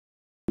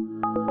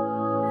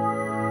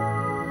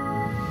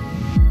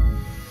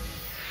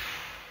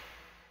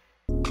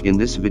In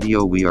this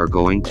video we are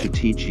going to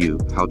teach you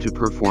how to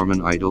perform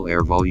an idle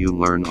air volume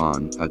learn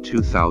on a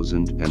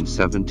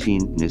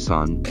 2017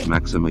 Nissan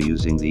Maxima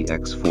using the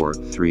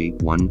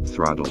X431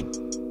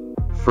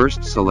 throttle.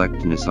 First select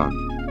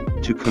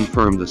Nissan. To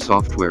confirm the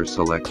software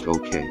select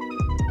OK.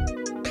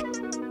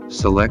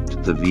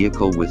 Select the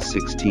vehicle with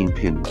 16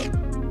 pin.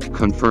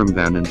 Confirm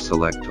van and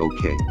select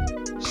OK.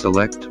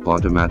 Select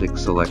automatic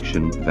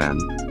selection van.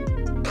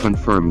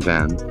 Confirm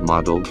van,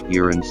 model,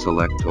 year and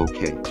select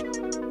OK.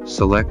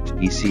 Select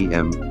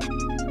ECM.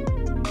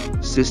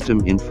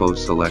 System info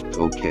select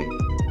OK.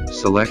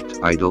 Select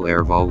idle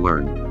air vol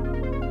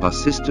learn. A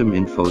system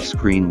info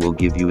screen will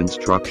give you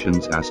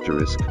instructions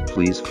asterisk,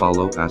 please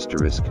follow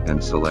asterisk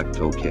and select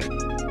OK.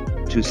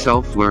 To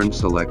self-learn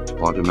select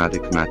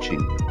automatic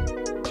matching.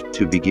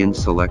 To begin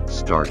select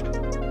start.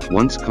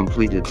 Once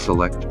completed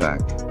select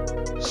back.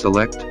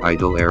 Select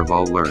idle air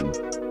vol learn.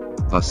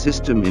 A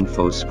system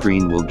info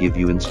screen will give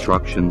you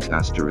instructions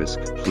asterisk,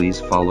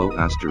 please follow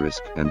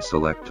asterisk and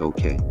select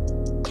OK.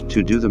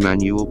 To do the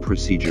manual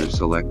procedure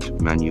select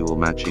manual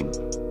matching.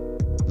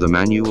 The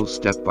manual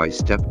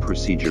step-by-step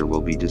procedure will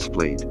be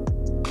displayed.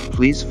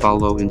 Please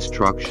follow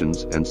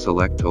instructions and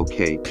select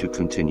OK to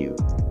continue.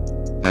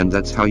 And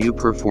that's how you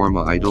perform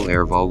a idle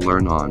air vol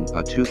learn on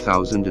a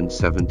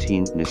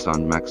 2017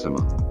 Nissan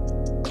Maxima.